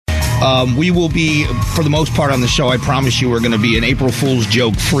We will be, for the most part on the show, I promise you we're going to be an April Fool's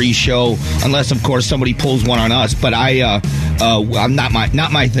joke free show, unless, of course, somebody pulls one on us. But I'm not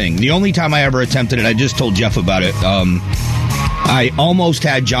my thing. The only time I ever attempted it, I just told Jeff about it. I almost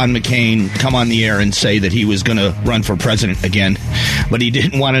had John McCain come on the air and say that he was going to run for president again, but he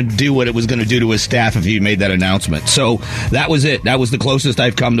didn't want to do what it was going to do to his staff if he made that announcement. So that was it. That was the closest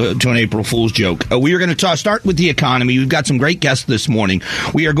I've come to an April Fool's joke. We are going to start with the economy. We've got some great guests this morning.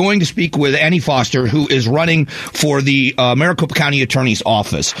 We are going to speak with Annie Foster, who is running for the Maricopa County Attorney's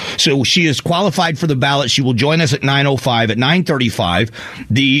Office. So she is qualified for the ballot. She will join us at 9:05. At 9:35,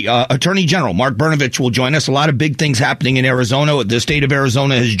 the Attorney General, Mark Brnovich, will join us. A lot of big things happening in Arizona. The state of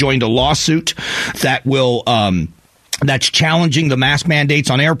Arizona has joined a lawsuit that will that's challenging the mask mandates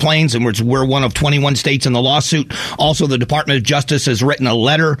on airplanes, and we're one of 21 states in the lawsuit. Also, the Department of Justice has written a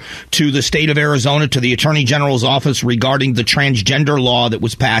letter to the state of Arizona, to the Attorney General's office, regarding the transgender law that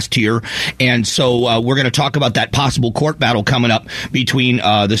was passed here. And so we're going to talk about that possible court battle coming up between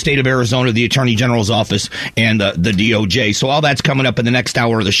the state of Arizona, the Attorney General's office, and the DOJ. So all that's coming up in the next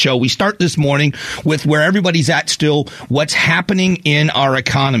hour of the show. We start this morning with where everybody's at still, what's happening in our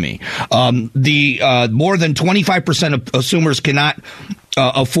economy. More than 25% of consumers cannot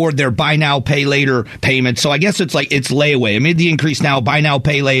afford their buy now, pay later payments. So I guess it's layaway. Amid the increase now, buy now,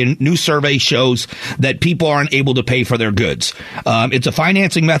 pay later, new survey shows that people aren't able to pay for their goods. It's a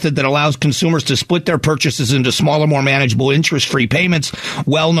financing method that allows consumers to split their purchases into smaller, more manageable, interest-free payments.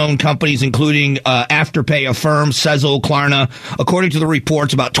 Well-known companies, including Afterpay, Affirm, Sezzle, Klarna. According to the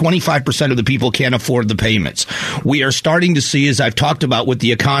reports, about 25% of the people can't afford the payments. We are starting to see, as I've talked about with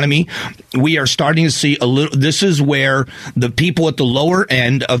the economy, we are starting to see this is where the people at the lower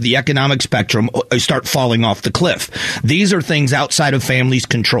end of the economic spectrum start falling off the cliff. These are things outside of families'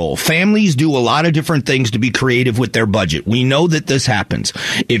 control. Families do a lot of different things to be creative with their budget. We know that this happens.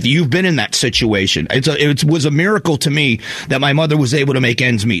 If you've been in that situation, it was a miracle to me that my mother was able to make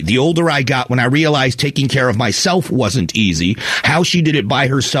ends meet. The older I got, when I realized taking care of myself wasn't easy, how she did it by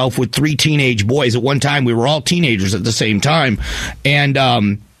herself with 3 teenage boys. At one time, we were all teenagers at the same time.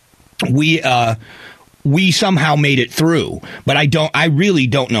 And we somehow made it through, but I really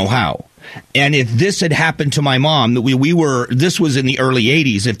don't know how. And if this had happened to my mom, this was in the early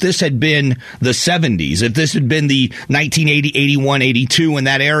 80s. If this had been the 70s, if this had been the 1980, 81, 82 in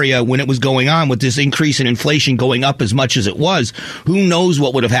that area when it was going on with this increase in inflation going up as much as it was, who knows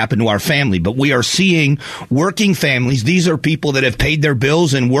what would have happened to our family. But we are seeing working families. These are people that have paid their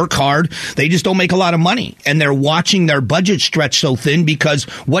bills and work hard. They just don't make a lot of money. And they're watching their budget stretch so thin because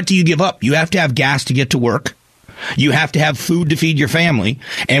what do you give up? You have to have gas to get to work. You have to have food to feed your family.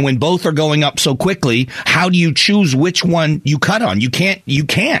 And when both are going up so quickly, how do you choose which one you cut on? You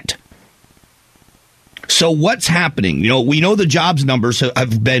can't. So what's happening? We know the jobs numbers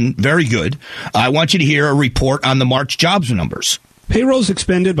have been very good. I want you to hear a report on the March jobs numbers. Payrolls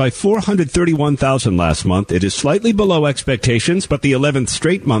expended by 431,000 last month. It is slightly below expectations, but the 11th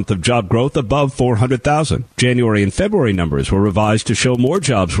straight month of job growth above 400,000. January and February numbers were revised to show more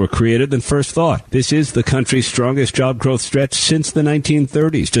jobs were created than first thought. This is the country's strongest job growth stretch since the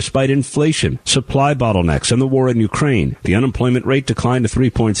 1930s, despite inflation, supply bottlenecks, and the war in Ukraine. The unemployment rate declined to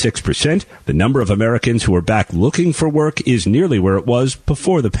 3.6%. The number of Americans who are back looking for work is nearly where it was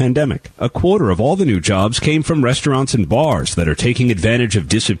before the pandemic. A quarter of all the new jobs came from restaurants and bars that are taking advantage of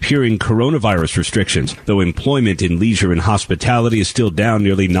disappearing coronavirus restrictions, though employment in leisure and hospitality is still down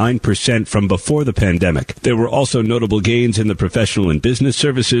nearly 9% from before the pandemic. There were also notable gains in the professional and business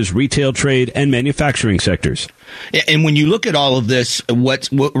services, retail trade, and manufacturing sectors. And when you look at all of this, what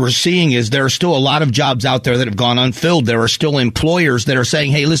we're seeing is there are still a lot of jobs out there that have gone unfilled. There are still employers that are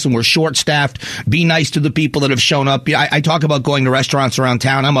saying, hey, listen, we're short-staffed. Be nice to the people that have shown up. I talk about going to restaurants around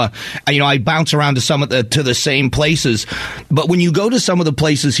town. I bounce around to the same places. But when you go to some of the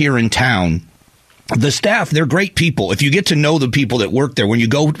places here in town, the staff, they're great people. If you get to know the people that work there, when you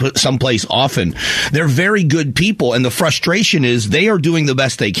go someplace often, they're very good people. And the frustration is they are doing the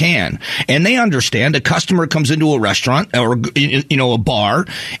best they can. And they understand a customer comes into a restaurant or, a bar,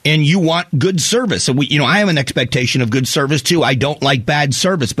 and you want good service. So I have an expectation of good service too. I don't like bad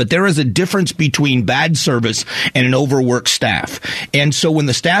service, but there is a difference between bad service and an overworked staff. And so when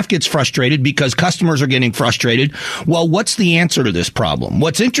the staff gets frustrated because customers are getting frustrated, well, what's the answer to this problem?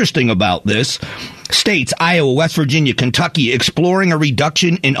 What's interesting about this? States, Iowa, West Virginia, Kentucky, exploring a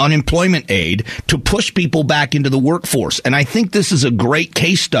reduction in unemployment aid to push people back into the workforce. And I think this is a great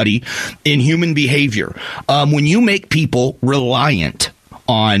case study in human behavior. When you make people reliant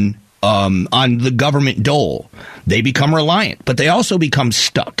on the government dole, they become reliant, but they also become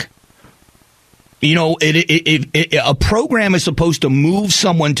stuck. You know, a program is supposed to move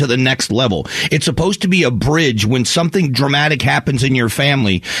someone to the next level. It's supposed to be a bridge when something dramatic happens in your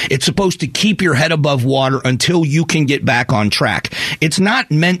family. It's supposed to keep your head above water until you can get back on track. It's not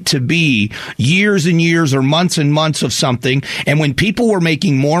meant to be years and years or months and months of something. And when people were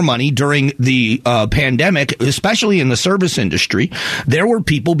making more money during the pandemic, especially in the service industry, there were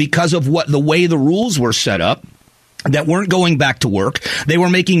people, because of the way the rules were set up, that weren't going back to work. They were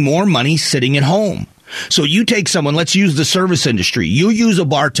making more money sitting at home. So you take someone, let's use the service industry. You use a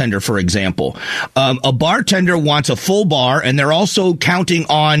bartender, for example. A bartender wants a full bar, and they're also counting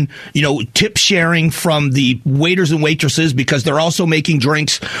on, tip sharing from the waiters and waitresses, because they're also making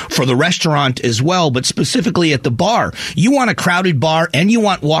drinks for the restaurant as well. But specifically at the bar, you want a crowded bar and you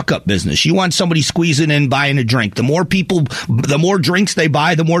want walk-up business. You want somebody squeezing in, buying a drink. The more people, the more drinks they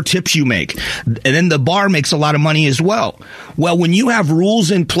buy, the more tips you make. And then the bar makes a lot of money as well. Well, when you have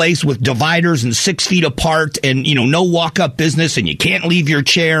rules in place with dividers and 6 feet apart and, no walk-up business, and you can't leave your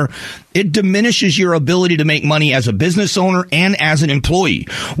chair, it diminishes your ability to make money as a business owner and as an employee.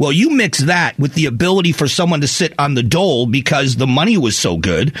 Well, you mix that with the ability for someone to sit on the dole because the money was so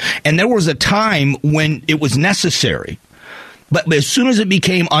good, and there was a time when it was necessary. But as soon as it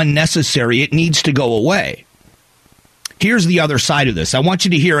became unnecessary, it needs to go away. Here's the other side of this. I want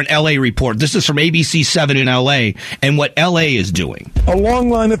you to hear an L.A. report. This is from ABC7 in L.A. and what L.A. is doing. A long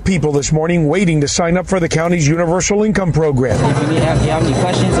line of people this morning waiting to sign up for the county's universal income program. Do you have any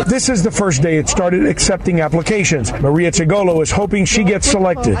questions? This is the first day it started accepting applications. Maria Tegolo is hoping she gets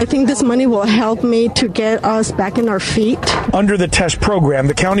selected. I think this money will help me to get us back in our feet. Under the TEST program,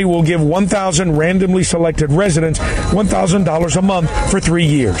 the county will give 1,000 randomly selected residents $1,000 a month for 3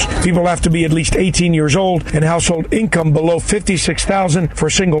 years. People have to be at least 18 years old and household income below $56,000 for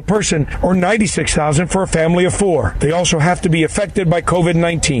a single person or $96,000 for a family of 4. They also have to be affected by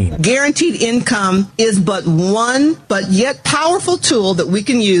COVID-19. Guaranteed income is but one, but yet powerful tool that we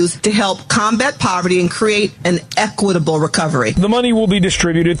can use to help combat poverty and create an equitable recovery. The money will be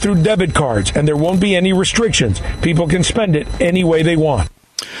distributed through debit cards, and there won't be any restrictions. People can spend it any way they want.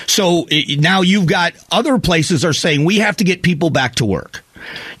 So now you've got other places are saying we have to get people back to work.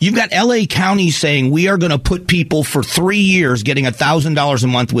 You've got L.A. County saying we are going to put people for 3 years getting $1,000 a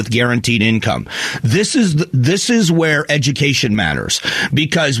month with guaranteed income. This is where education matters,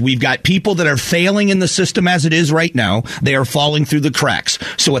 because we've got people that are failing in the system as it is right now. They are falling through the cracks.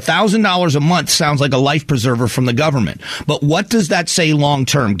 So $1,000 a month sounds like a life preserver from the government. But what does that say long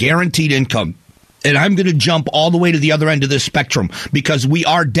term? Guaranteed income. And I'm going to jump all the way to the other end of this spectrum, because we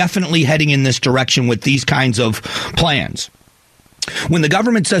are definitely heading in this direction with these kinds of plans. When the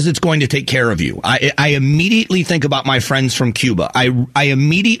government says it's going to take care of you, I immediately think about my friends from Cuba. I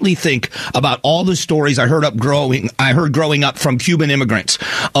immediately think about all the stories I heard growing up from Cuban immigrants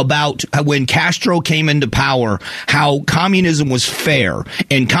about when Castro came into power, how communism was fair,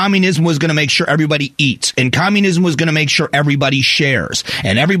 and communism was going to make sure everybody eats, and communism was going to make sure everybody shares,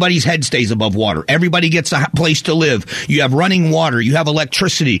 and everybody's head stays above water. Everybody gets a place to live. You have running water. You have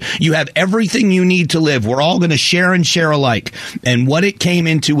electricity. You have everything you need to live. We're all going to share and share alike. And what it came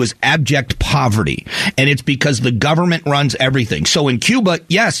into was abject poverty. And it's because the government runs everything. So in Cuba,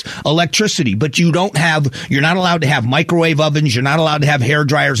 yes, electricity, but you're not allowed to have microwave ovens. You're not allowed to have hair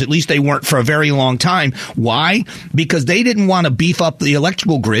dryers. At least they weren't for a very long time. Why? Because they didn't want to beef up the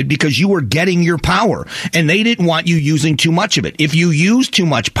electrical grid, because you were getting your power and they didn't want you using too much of it. If you used too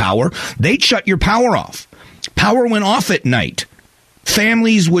much power, they'd shut your power off. Power went off at night.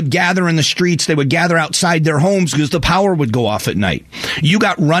 Families would gather in the streets. They would gather outside their homes because the power would go off at night. You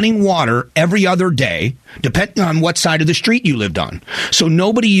got running water every other day, depending on what side of the street you lived on. So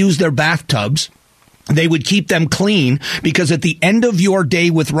nobody used their bathtubs. They would keep them clean, because at the end of your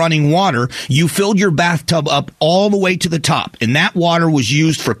day with running water, you filled your bathtub up all the way to the top. And that water was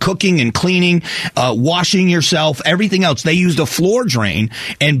used for cooking and cleaning, washing yourself, everything else. They used a floor drain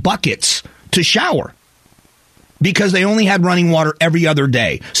and buckets to shower, because they only had running water every other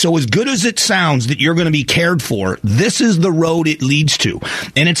day. So as good as it sounds that you're going to be cared for, this is the road it leads to.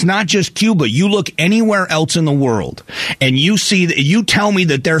 And it's not just Cuba. You look anywhere else in the world and you see that, you tell me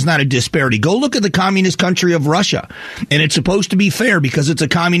that there's not a disparity. Go look at the communist country of Russia. And it's supposed to be fair because it's a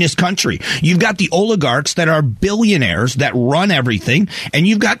communist country. You've got the oligarchs that are billionaires that run everything, and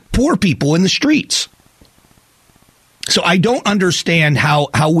you've got poor people in the streets. So I don't understand how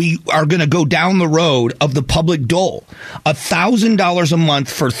we are going to go down the road of the public dole. $1,000 a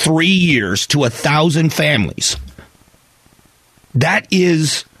month for 3 years to 1,000 families. That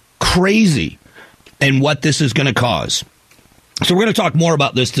is crazy, and what this is going to cause. So we're going to talk more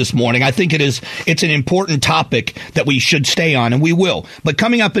about this morning. I think it's an important topic that we should stay on, and we will. But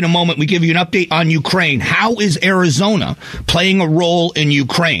coming up in a moment, we give you an update on Ukraine. How is Arizona playing a role in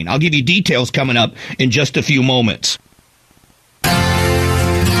Ukraine? I'll give you details coming up in just a few moments.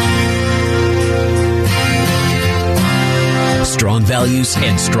 Strong values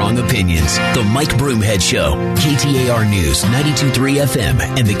and strong opinions. The Mike Broomhead Show. KTAR News, 92.3 FM,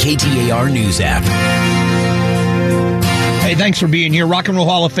 and the KTAR News app. Hey, thanks for being here. Rock and Roll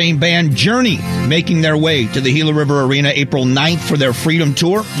Hall of Fame band Journey making their way to the Gila River Arena April 9th for their Freedom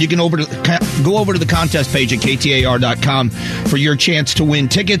Tour. You can go over to the contest page at KTAR.com for your chance to win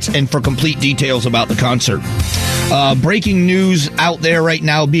tickets and for complete details about the concert. Breaking news out there right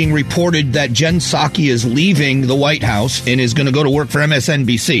now being reported that Jen Psaki is leaving the White House and is going to go to work for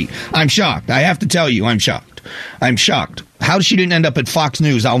MSNBC. I'm shocked. I have to tell you, I'm shocked. How she didn't end up at Fox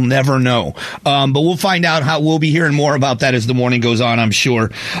News, I'll never know. But we'll find out. We'll be hearing more about that as the morning goes on, I'm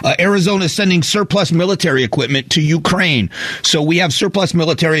sure. Arizona is sending surplus military equipment to Ukraine. So we have surplus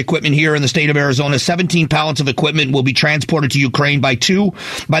military equipment here in the state of Arizona. 17 pallets of equipment will be transported to Ukraine by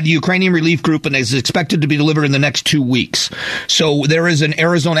the Ukrainian Relief Group, and is expected to be delivered in the next 2 weeks. So there is an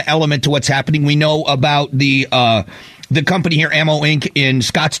Arizona element to what's happening. We know about the company here, Ammo Inc. in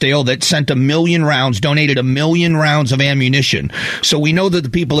Scottsdale, that sent donated 1 million rounds of ammunition. So we know that the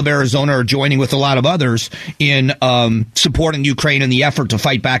people of Arizona are joining with a lot of others in supporting Ukraine in the effort to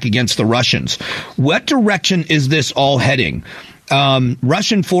fight back against the Russians. What direction is this all heading?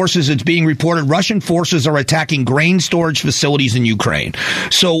 Russian forces, it's being reported, Russian forces are attacking grain storage facilities in Ukraine.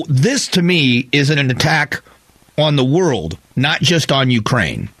 So this, to me, is an attack on the world, not just on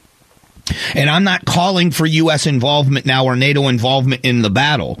Ukraine. And I'm not calling for U.S. involvement now or NATO involvement in the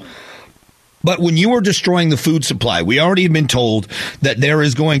battle. But when you are destroying the food supply, we already have been told that there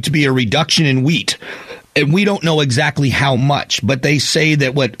is going to be a reduction in wheat. And we don't know exactly how much, but they say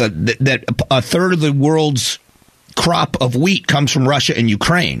that that a third of the world's crop of wheat comes from Russia and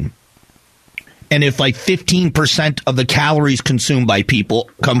Ukraine. And if like 15% of the calories consumed by people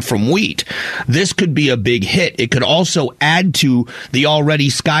come from wheat, this could be a big hit. It could also add to the already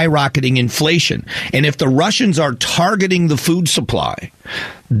skyrocketing inflation. And if the Russians are targeting the food supply,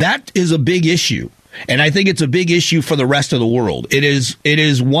 that is a big issue. And I think it's a big issue for the rest of the world. It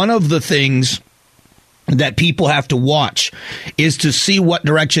is one of the things that people have to watch, is to see what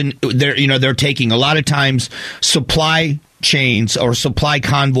direction they're taking. A lot of times supply chains or supply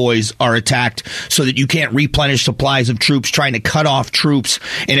convoys are attacked so that you can't replenish supplies of troops, trying to cut off troops,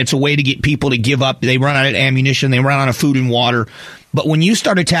 and it's a way to get people to give up. They run out of ammunition, they run out of food and water. But when you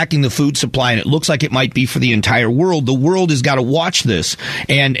start attacking the food supply, and it looks like it might be for the entire world, the world has got to watch this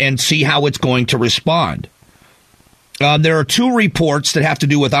and see how it's going to respond. There are 2 reports that have to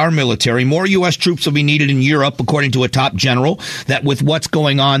do with our military. More U.S. troops will be needed in Europe, according to a top general, that with what's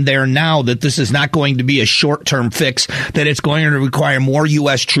going on there now, that this is not going to be a short-term fix, that it's going to require more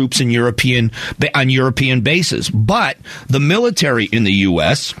U.S. troops on European bases. But the military in the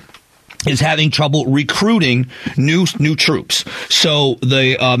U.S. is having trouble recruiting new troops. So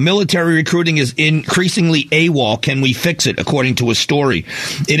the military recruiting is increasingly AWOL. Can we fix it? According to a story,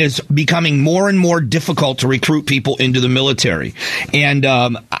 it is becoming more and more difficult to recruit people into the military. And,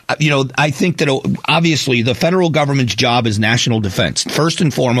 I think that obviously the federal government's job is national defense. First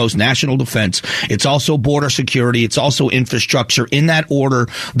and foremost, national defense. It's also border security. It's also infrastructure. In that order,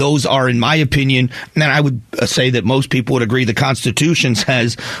 those are, in my opinion, and I would say that most people would agree, the Constitution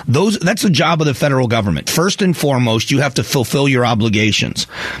says those. That's the job of the federal government. First and foremost, you have to fulfill your obligations.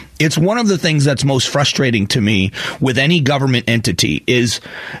 It's one of the things that's most frustrating to me with any government entity is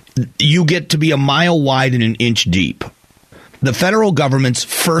you get to be a mile wide and an inch deep. The federal government's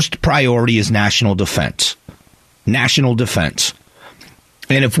first priority is national defense. National defense.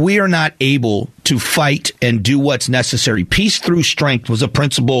 And if we are not able to fight and do what's necessary, peace through strength was a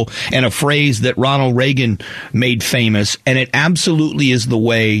principle and a phrase that Ronald Reagan made famous, and it absolutely is the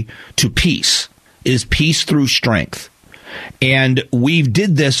way to peace, is peace through strength. And we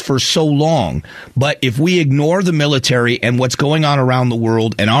did this for so long, but if we ignore the military and what's going on around the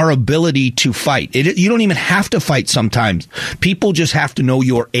world and our ability to fight, you don't even have to fight sometimes. People just have to know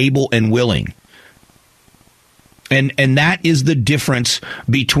you're able and willing. And that is the difference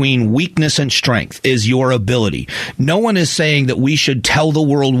between weakness and strength, is your ability. No one is saying that we should tell the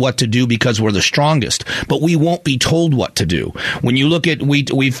world what to do because we're the strongest, but we won't be told what to do. When you look at,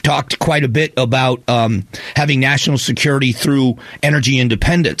 we've talked quite a bit about having national security through energy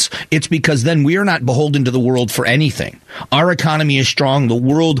independence. It's because then we are not beholden to the world for anything. Our economy is strong. The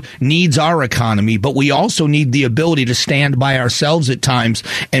world needs our economy, but we also need the ability to stand by ourselves at times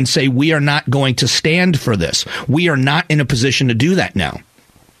and say we are not going to stand for this. We are not in a position to do that now.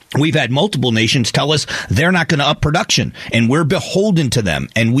 We've had multiple nations tell us they're not going to up production, and we're beholden to them,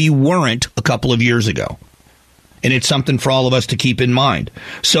 and we weren't a couple of years ago. And it's something for all of us to keep in mind.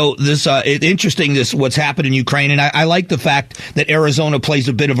 So this, it's interesting, what's happened in Ukraine. And I like the fact that Arizona plays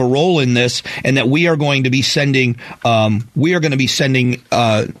a bit of a role in this, and that we are going to be sending,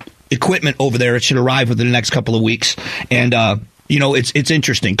 equipment over there. It should arrive within the next couple of weeks. And, it's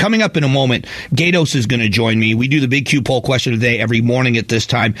interesting. Coming up in a moment, Gatos is going to join me. We do the Big Q poll question of the day every morning at this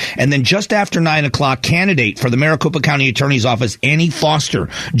time. And then just after 9 o'clock, candidate for the Maricopa County Attorney's Office, Annie Foster,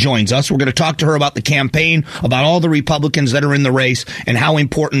 joins us. We're going to talk to her about the campaign, about all the Republicans that are in the race, and how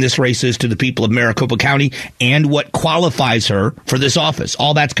important this race is to the people of Maricopa County, and what qualifies her for this office.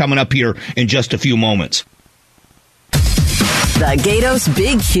 All that's coming up here in just a few moments. The Gatos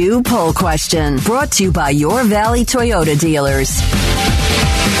Big Q poll question, brought to you by your Valley Toyota dealers.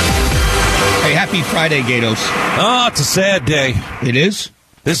 Hey, happy Friday, Gatos. Oh, it's a sad day. It is?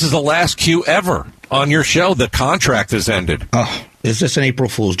 This is the last Q ever on your show. The contract has ended. Oh, is this an April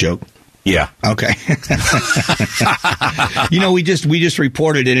Fool's joke? Yeah. Okay. We just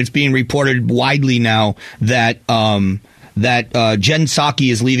reported, and it's being reported widely now, that Jen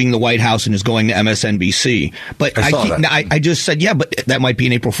Psaki is leaving the White House and is going to MSNBC. But I just said, yeah, but that might be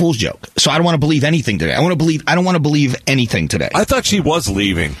an April Fool's joke. So I don't want to believe anything today. I don't want to believe anything today. I thought she was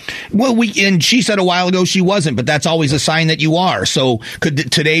leaving. Well, and she said a while ago she wasn't, but that's always a sign that you are. So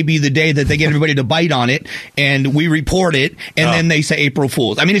could today be the day that they get everybody to bite on it, and we report it, and then they say April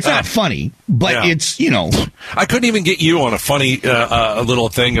Fool's? I mean, it's not funny, but it's, I couldn't even get you on a funny little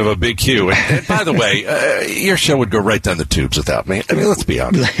thing of a Big Q. And by the way, your show would go right down the tubes without me. I mean, let's be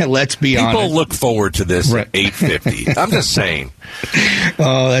honest. People look forward to this at 8:50. I'm just saying.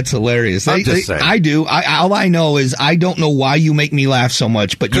 Oh, that's hilarious. I'm just saying. I do. All I know is I don't know why you make me laugh so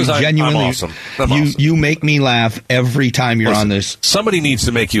much, but you genuinely, I'm awesome. You make me laugh every time you're on this. Somebody needs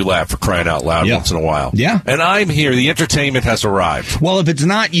to make you laugh, for crying out loud, once in a while. Yeah. And I'm here. The entertainment has arrived. Well, if it's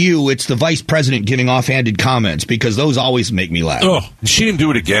not you, it's the vice president giving offhanded comments, because those always make me laugh. Oh, she didn't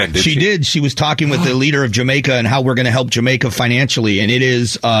do it again, did she? She did. She was talking with the leader of Jamaica and how we're going to help Jamaica financially, and it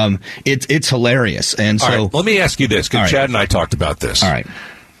is it's hilarious. And so, all right, let me ask you this, because Chad and I talked about this. All right,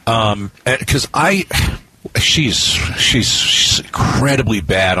 because she's incredibly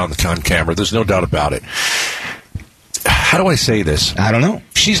bad on camera. There's no doubt about it. How do I say this? I don't know.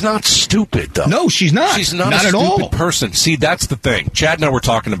 She's not stupid, though. No, she's not. She's not at a all. stupid person. See, that's the thing. Chad and I were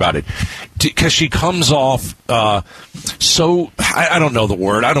talking about it. Because she comes off so, I don't know the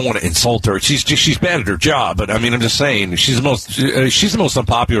word. I don't want to insult her. She's bad at her job, but I mean, I'm just saying she's the most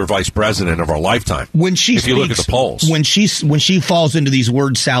unpopular vice president of our lifetime. If you look at the polls, when she falls into these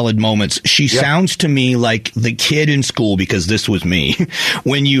word salad moments, she sounds to me like the kid in school, because this was me.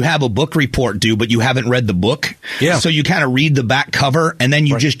 When you have a book report due, but you haven't read the book, so you kind of read the back cover, and then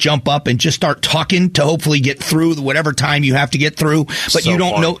you just jump up and just start talking to hopefully get through whatever time you have to get through, but you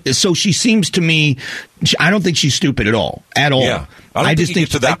don't know. So she seems to me, I don't think she's stupid at all. Yeah. I just think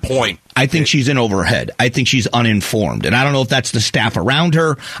to that point. I think she's in over her head. I think she's uninformed. And I don't know if that's the staff around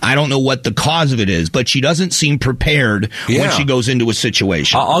her. I don't know what the cause of it is, but she doesn't seem prepared when she goes into a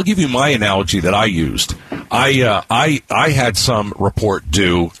situation. I'll give you my analogy that I used. I had some report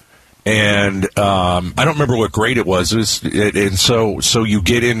due, and I don't remember what grade it was. And so you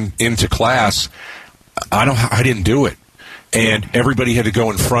get into class. I didn't do it. And everybody had to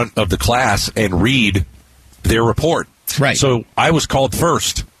go in front of the class and read their report. Right. So I was called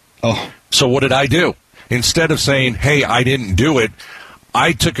first. Oh. So what did I do? Instead of saying, hey, I didn't do it,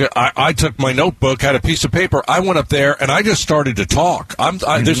 I took my notebook, had a piece of paper. I went up there, and I just started to talk.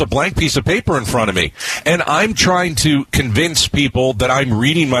 There's a blank piece of paper in front of me, and I'm trying to convince people that I'm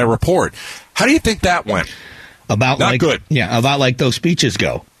reading my report. How do you think that went? Not good. Yeah, about like those speeches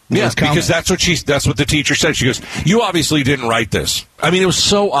go. Yeah, because that's what the teacher said. She goes, you obviously didn't write this. I mean, it was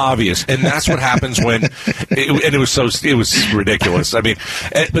so obvious, and that's what happens when it was ridiculous. I mean,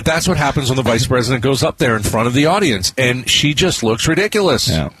 but that's what happens when the vice president goes up there in front of the audience, and she just looks ridiculous.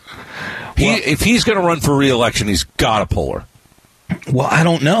 Yeah. If he's going to run for re-election, he's got to pull her. Well, I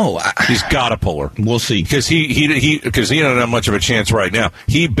don't know. He's got to pull her. We'll see. Because he doesn't have much of a chance right now.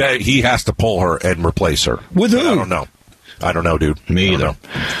 He has to pull her and replace her. With who? I don't know, dude. Me either. All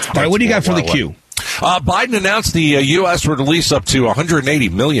right, what do you got for the Q? Biden announced the U.S. would release up to 180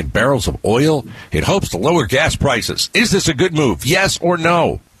 million barrels of oil. It hopes to lower gas prices. Is this a good move? Yes or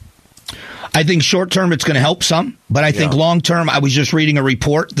no? I think short term it's going to help some, but I think long term, I was just reading a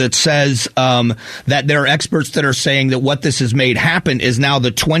report that says that there are experts that are saying that what this has made happen is now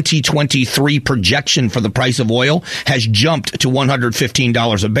the 2023 projection for the price of oil has jumped to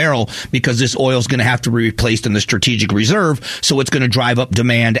 $115 a barrel because this oil is going to have to be replaced in the strategic reserve, so it's going to drive up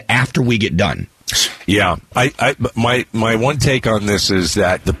demand after we get done. Yeah, my one take on this is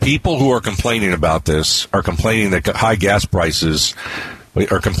that the people who are complaining about this are complaining that high gas prices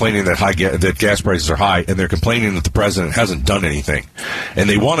are complaining that gas prices are high, and they're complaining that the president hasn't done anything, and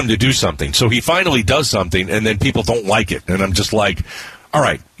they want him to do something. So he finally does something, and then people don't like it, and I'm just like, all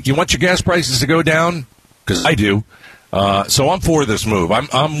right, you want your gas prices to go down? Because I do. So I'm for this move.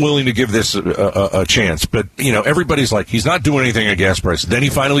 I'm willing to give this a chance. But, everybody's like, he's not doing anything on gas prices. Then he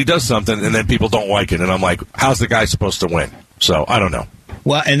finally does something, and then people don't like it. And I'm like, how's the guy supposed to win? So I don't know.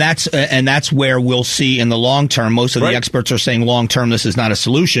 Well, and that's where we'll see in the long term. Most of the experts are saying long term this is not a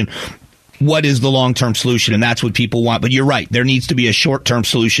solution. What is the long-term solution? And that's what people want. But you're right. There needs to be a short-term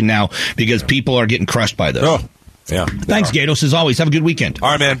solution now because people are getting crushed by this. Oh. Yeah. Thanks, Gatos, as always. Have a good weekend. All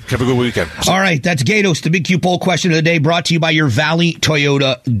right, man. Have a good weekend. All right, that's Gatos, the Big Q poll question of the day, brought to you by your Valley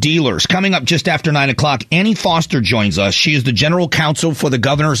Toyota dealers. Coming up just after 9 o'clock, Annie Foster joins us. She is the general counsel for the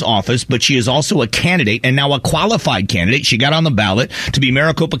governor's office, but she is also a candidate, and now a qualified candidate. She got on the ballot to be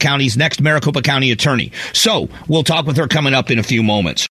Maricopa County's next Maricopa County attorney. So we'll talk with her coming up in a few moments.